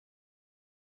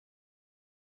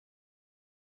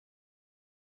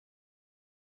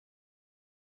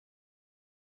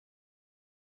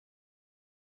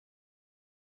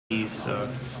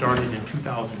Started in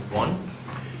 2001,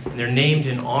 and they're named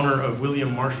in honor of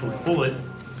William Marshall Bullitt,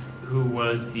 who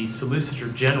was the Solicitor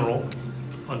General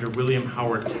under William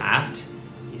Howard Taft.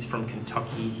 He's from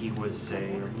Kentucky. He was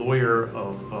a lawyer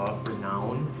of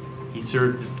renown. He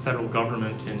served the federal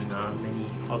government in many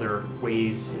other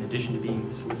ways in addition to being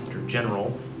the Solicitor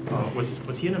General.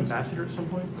 Was he an ambassador at some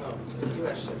point? No, the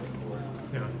U.S. Shipping Board.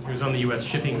 Yeah, he was on the U.S.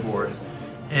 Shipping Board.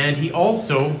 And he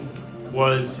also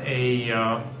was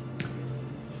a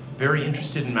very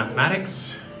interested in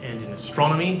mathematics and in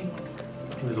astronomy.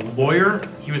 He was a lawyer.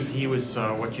 He was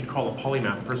what you'd call a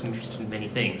polymath, a person interested in many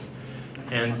things.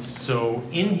 And so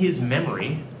in his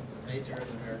memory... Major in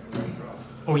the American Red Cross.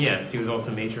 Oh yes, he was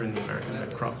also major in the American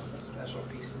Red Cross. Special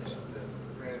peace mission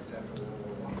to France after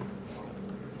World War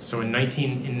I. So in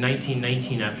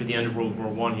 1919, after the end of World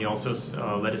War I, he also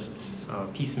led a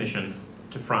peace mission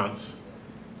to France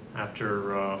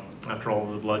after all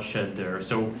of the bloodshed there.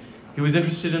 So he was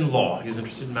interested in law, he was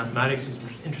interested in mathematics, he was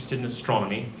interested in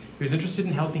astronomy, he was interested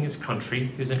in helping his country,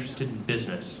 he was interested in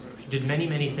business. He did many,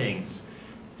 many things.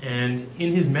 And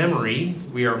in his memory,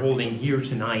 we are holding here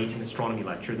tonight an astronomy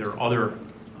lecture. There are other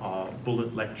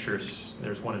Bullitt lectures.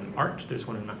 There's one in art, there's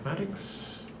one in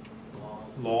mathematics,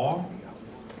 law.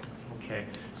 Okay,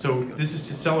 so this is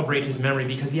to celebrate his memory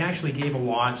because he actually gave a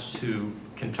lot to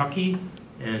Kentucky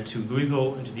and to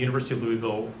Louisville and to the University of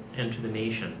Louisville and to the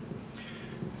nation.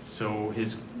 So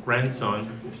his grandson,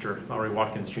 Mr. Lowry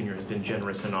Watkins Jr., has been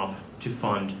generous enough to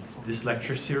fund this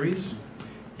lecture series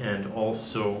and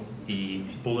also the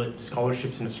Bullitt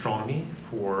Scholarships in Astronomy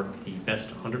for the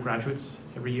best undergraduates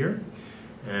every year,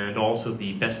 and also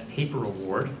the Best Paper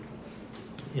Award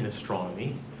in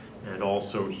Astronomy. And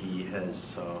also he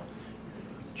has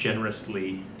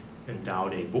generously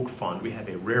endowed a book fund. We have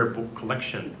a rare book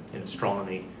collection in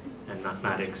astronomy and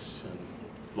mathematics and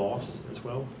law as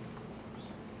well.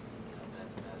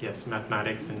 Yes,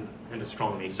 mathematics and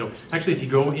astronomy. So actually, if you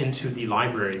go into the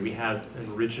library, we have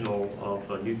an original of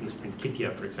Newton's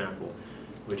Principia, for example,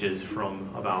 which is from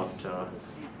about the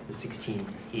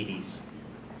 1680s.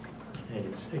 And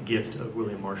it's a gift of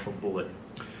William Marshall Bullitt.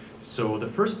 So the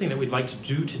first thing that we'd like to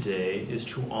do today is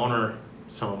to honor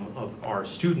some of our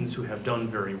students who have done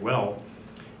very well.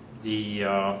 The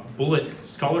Bullitt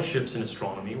Scholarships in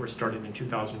Astronomy were started in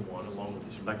 2001 along with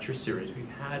this lecture series. We've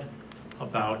had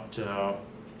about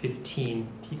 15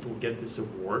 people get this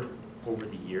award over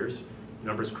the years. The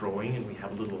number's growing and we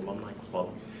have a little alumni club.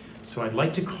 So I'd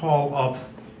like to call up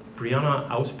Brianna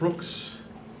Ausbrooks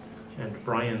and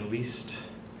Brian Least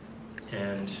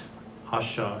and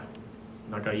Asha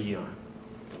Nagaiya.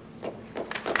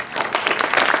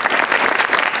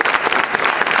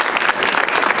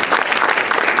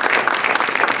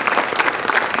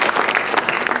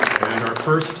 And our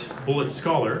first Bullitt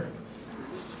Scholar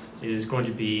is going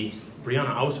to be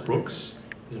Brianna Ausbrooks,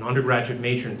 who's an undergraduate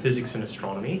major in physics and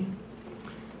astronomy.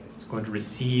 She's going to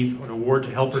receive an award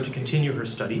to help her to continue her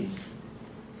studies.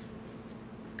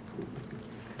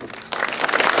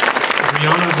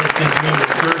 Brianna has been doing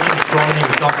research in astronomy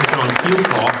with Dr. John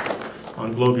Fieldhoff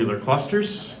on globular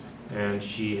clusters, and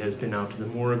she has been out to the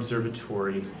Moore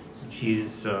Observatory.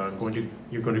 She's you're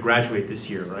going to graduate this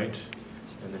year, right?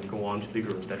 And then go on to bigger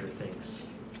and better things.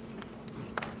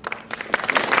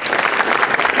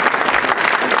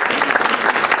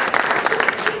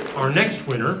 Our next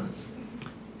winner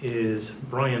is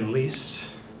Brian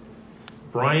Least.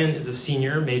 Brian is a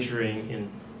senior majoring in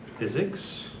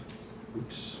physics.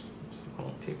 Oops, it's the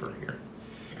wrong paper here.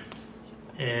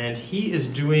 And he is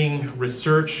doing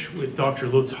research with Dr.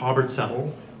 Lutz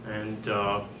Haberzettel and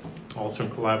also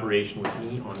in collaboration with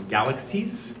me on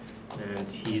galaxies.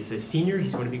 And he's a senior.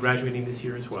 He's going to be graduating this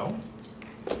year as well.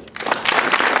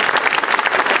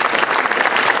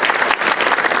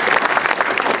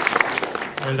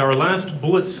 And our last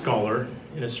Bullitt Scholar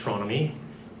in astronomy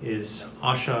is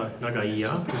Asha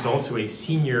Nagaiya, who's also a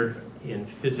senior in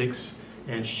physics.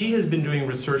 And she has been doing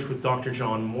research with Dr.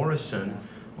 John Morrison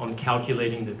on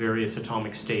calculating the various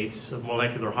atomic states of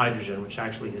molecular hydrogen, which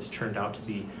actually has turned out to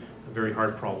be a very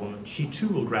hard problem. And she too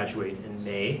will graduate in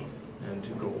May and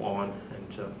go on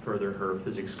and further her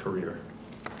physics career.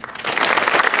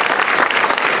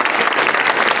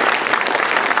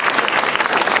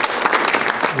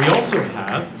 We also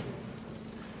have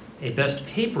a Best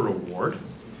Paper Award,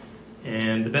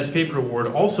 and the Best Paper Award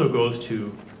also goes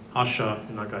to Asha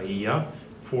Nagaiya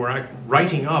for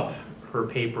writing up her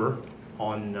paper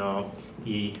on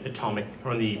the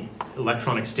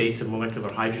electronic states of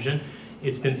molecular hydrogen.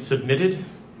 It's been submitted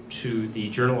to the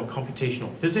Journal of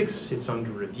Computational Physics. It's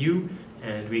under review,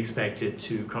 and we expect it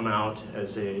to come out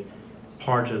as a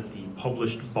part of the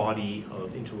published body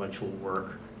of intellectual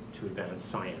work to advance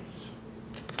science.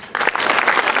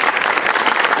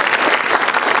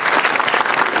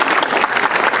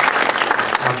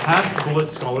 Our past Bullitt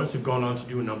scholars have gone on to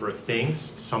do a number of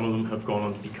things. Some of them have gone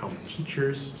on to become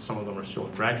teachers. Some of them are still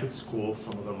in graduate school.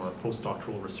 Some of them are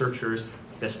postdoctoral researchers.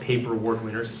 Best paper award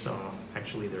winners,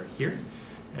 actually they're here.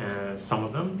 Some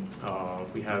of them.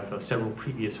 We have several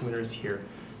previous winners here,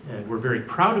 and we're very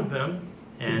proud of them,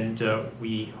 and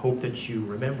we hope that you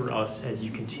remember us as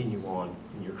you continue on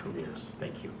in your careers.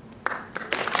 Thank you.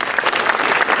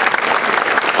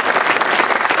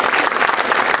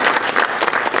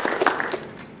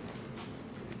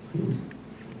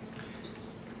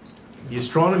 The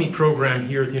astronomy program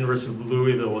here at the University of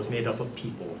Louisville is made up of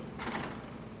people.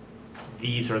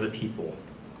 These are the people.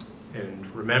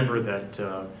 And remember that,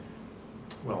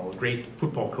 well, a great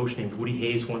football coach named Woody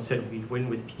Hayes once said, you win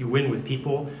with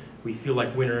people. We feel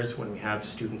like winners when we have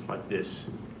students like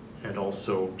this, and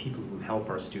also people who help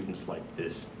our students like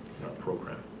this in our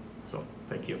program. So,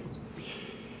 thank you.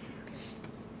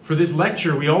 For this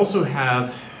lecture, we also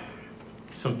have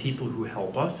some people who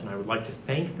help us, and I would like to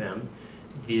thank them.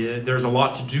 There's a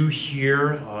lot to do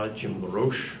here. Jim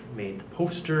LaRoche made the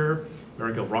poster.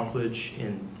 Marigal Rockledge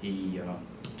in the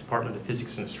Department of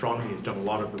Physics and Astronomy has done a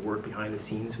lot of the work behind the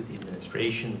scenes with the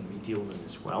administration, and we deal with them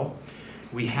as well.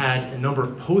 We had a number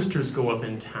of posters go up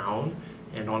in town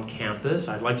and on campus.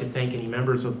 I'd like to thank any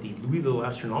members of the Louisville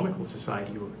Astronomical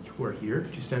Society who are here.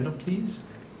 Could you stand up, please?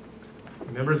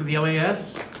 Members of the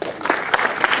LAS?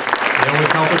 They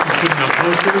always help us with putting up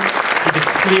posters. If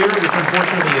it's clear, which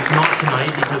unfortunately is not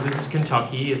tonight because this is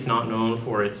Kentucky, it's not known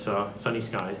for its sunny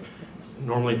skies.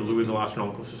 Normally the Louisville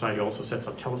Astronomical Society also sets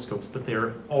up telescopes, but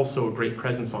they're also a great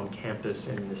presence on campus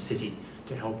and in the city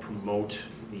to help promote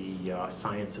the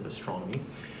science of astronomy.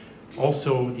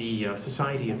 Also, the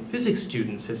Society of Physics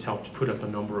students has helped put up a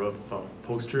number of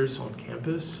posters on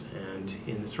campus and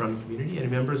in the surrounding community. Any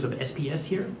members of SPS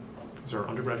here? Those are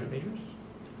undergraduate majors?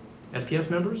 SPS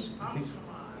members? Please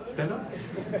stand up.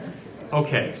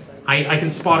 Okay, I can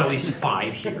spot at least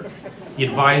 5 here. The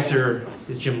advisor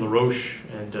is Jim LaRoche,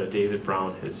 and David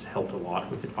Brown has helped a lot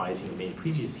with advising me in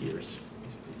previous years.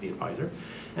 He's the advisor.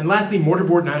 And lastly,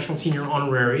 Mortarboard National Senior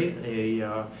Honorary,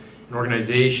 an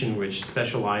organization which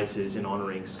specializes in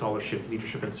honoring scholarship,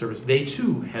 leadership, and service. They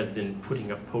too have been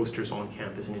putting up posters on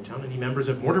campus and in town. Any members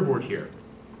of Mortarboard here?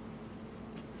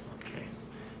 Okay,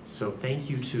 so thank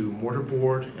you to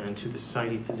Mortarboard and to the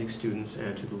Society of Physics students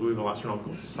and to the Louisville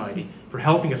Astronomical Society for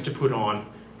helping us to put on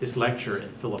this lecture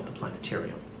and fill up the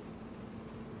planetarium.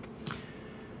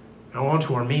 Now on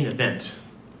to our main event.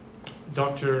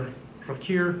 Dr.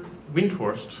 Rogier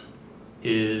Windhorst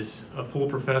is a full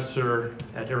professor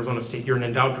at Arizona State. You're an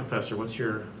endowed professor.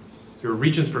 You're a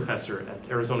Regents professor at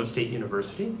Arizona State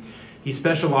University. He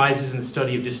specializes in the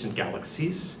study of distant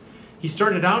galaxies. He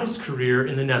started out his career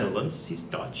in the Netherlands. He's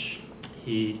Dutch.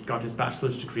 He got his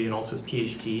bachelor's degree and also his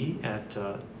PhD at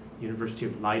University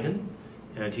of Leiden.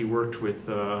 And he worked with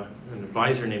an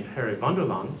advisor named Harry van der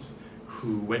Lans,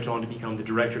 who went on to become the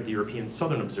director of the European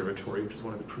Southern Observatory, which is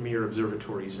one of the premier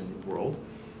observatories in the world.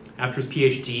 After his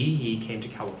PhD, he came to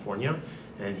California,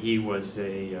 and he was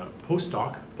a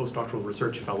postdoctoral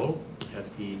research fellow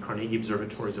at the Carnegie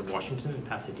Observatories of Washington and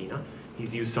Pasadena.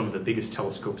 He's used some of the biggest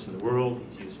telescopes in the world.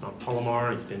 He's used Mount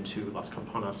Palomar. He's been to Las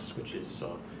Campanas, which is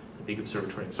a big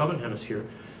observatory in the Southern Hemisphere.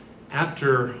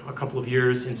 After a couple of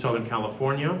years in Southern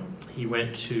California, he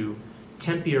went to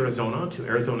Tempe, Arizona, to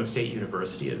Arizona State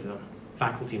University as a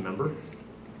faculty member,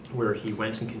 where he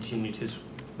went and continued his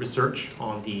research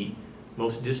on the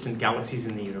most distant galaxies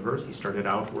in the universe. He started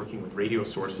out working with radio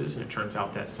sources, and it turns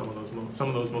out that some of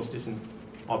those most distant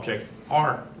objects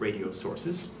are radio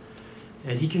sources.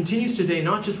 And he continues today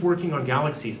not just working on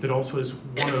galaxies, but also as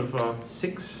one of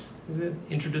 6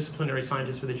 interdisciplinary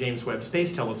scientists for the James Webb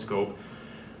Space Telescope.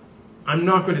 I'm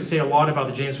not going to say a lot about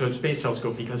the James Webb Space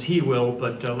Telescope because he will,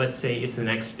 but let's say it's the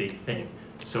next big thing.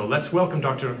 So let's welcome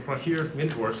Dr. Rogier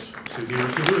Windhorst to the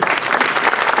University of Louisville.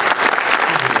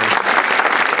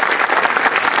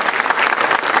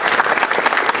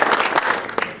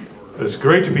 It's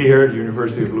great to be here at the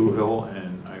University of Louisville,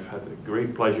 and I've had a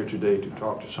great pleasure today to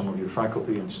talk to some of your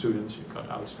faculty and students. You've got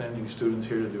outstanding students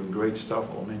here that are doing great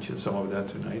stuff. I'll mention some of that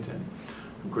tonight, and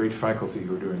great faculty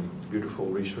who are doing beautiful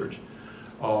research.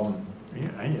 Yeah,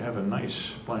 and you have a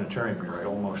nice planetarium here. I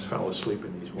almost fell asleep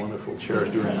in these wonderful chairs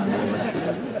during the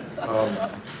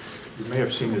lecture. You may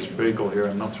have seen this bagel here.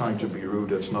 I'm not trying to be rude.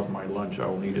 That's not my lunch.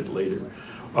 I'll need it later.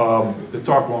 The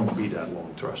talk won't be that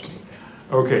long, trust me.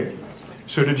 Okay,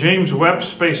 so the James Webb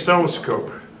Space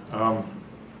Telescope.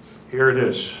 Here it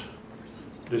is.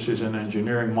 This is an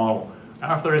engineering model.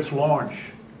 After its launch,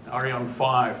 Ariane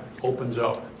 5 opens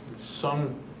up. The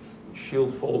sun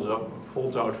shield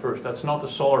folds out first. That's not the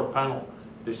solar panel.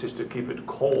 This is to keep it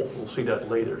cold. We'll see that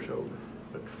later. So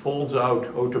it folds out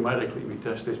automatically. We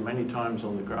test this many times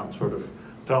on the ground, sort of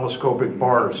telescopic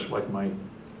bars, like my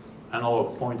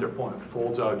analog pointer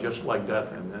folds out just like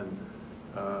that, and then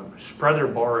spreader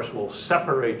bars will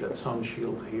separate that sun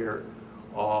shield here.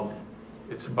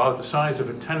 It's about the size of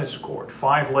a tennis court,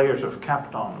 5 layers of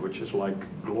Kapton, which is like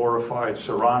glorified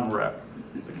saran wrap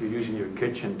that you use in your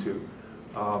kitchen too.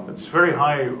 It's very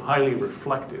highly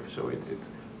reflective, so it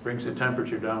brings the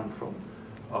temperature down from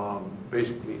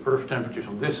basically Earth temperatures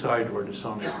on this side where the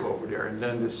sun is over there. And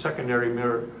then the secondary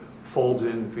mirror folds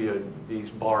in via these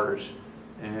bars,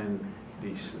 and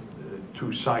these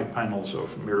 2 side panels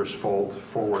of mirrors fold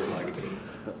forward like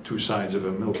the 2 sides of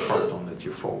a milk carton that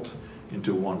you fold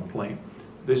into one plane.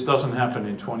 This doesn't happen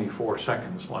in 24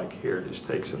 seconds like here. This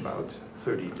takes about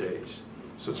 30 days.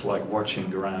 So it's like watching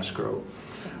grass grow.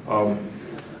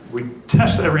 We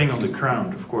test everything on the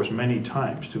ground, of course, many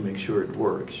times to make sure it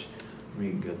works. Let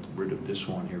me get rid of this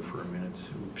one here for a minute.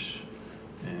 Oops.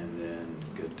 And then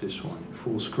get this one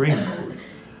full screen mode.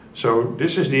 So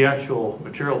this is the actual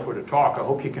material for the talk. I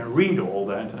hope you can read all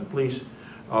that, and please,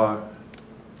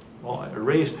 well, a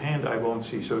raised hand I won't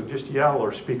see, so just yell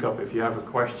or speak up if you have a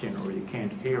question or you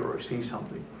can't hear or see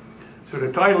something. So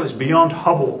the title is Beyond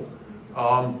Hubble,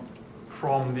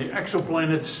 from the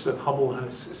exoplanets that Hubble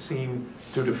has seen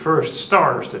to the first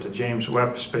stars that the James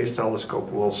Webb Space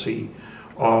Telescope will see,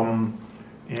 and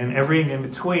everything in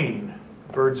between,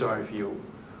 bird's eye view.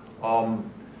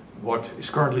 What is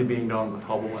currently being done with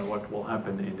Hubble and what will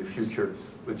happen in the future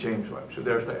with James Webb. So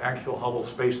there's the actual Hubble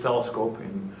Space Telescope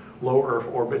in low Earth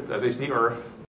orbit. That is the Earth.